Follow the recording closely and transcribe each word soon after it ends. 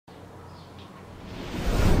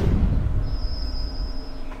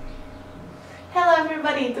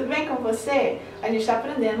everybody! Tudo bem com você? A gente está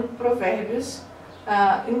aprendendo Provérbios,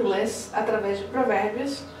 inglês, através de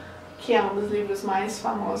Provérbios, que é um dos livros mais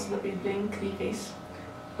famosos da Bíblia, incríveis,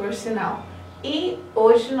 por sinal. E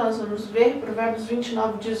hoje nós vamos ver Provérbios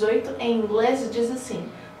 29:18 em inglês, diz assim: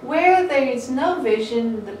 Where there is no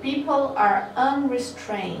vision, the people are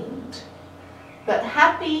unrestrained, but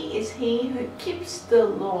happy is he who keeps the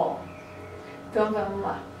law. Então vamos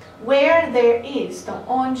lá. Where there is, então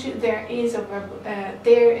onde there is, o verbo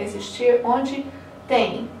ter, existir, onde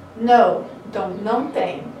tem, no, então não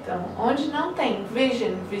tem, então onde não tem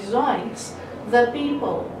vision, visões, the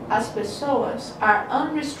people, as pessoas, are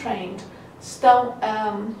unrestrained, estão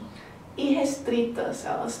irrestritas,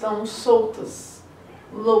 elas estão soltas,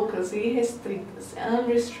 loucas, irrestritas,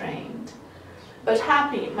 unrestrained. But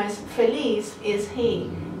happy, mas feliz, is he,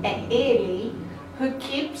 é ele, who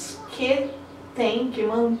keeps, que tem, que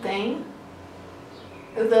mantém,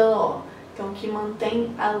 the law, então que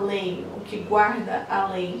mantém a lei, o que guarda a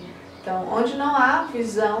lei. Então, onde não há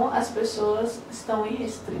visão, as pessoas estão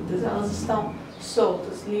irrestritas, elas estão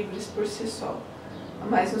soltas, livres por si só,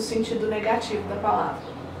 mas no sentido negativo da palavra.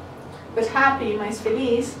 But happy, mais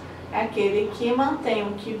feliz, é aquele que mantém,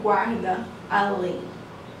 o que guarda a lei.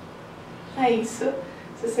 É isso.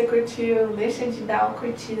 Se você curtiu, não deixa de dar uma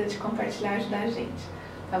curtida, de compartilhar, ajudar a gente.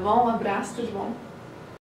 Tá bom? Um abraço, tudo de bom.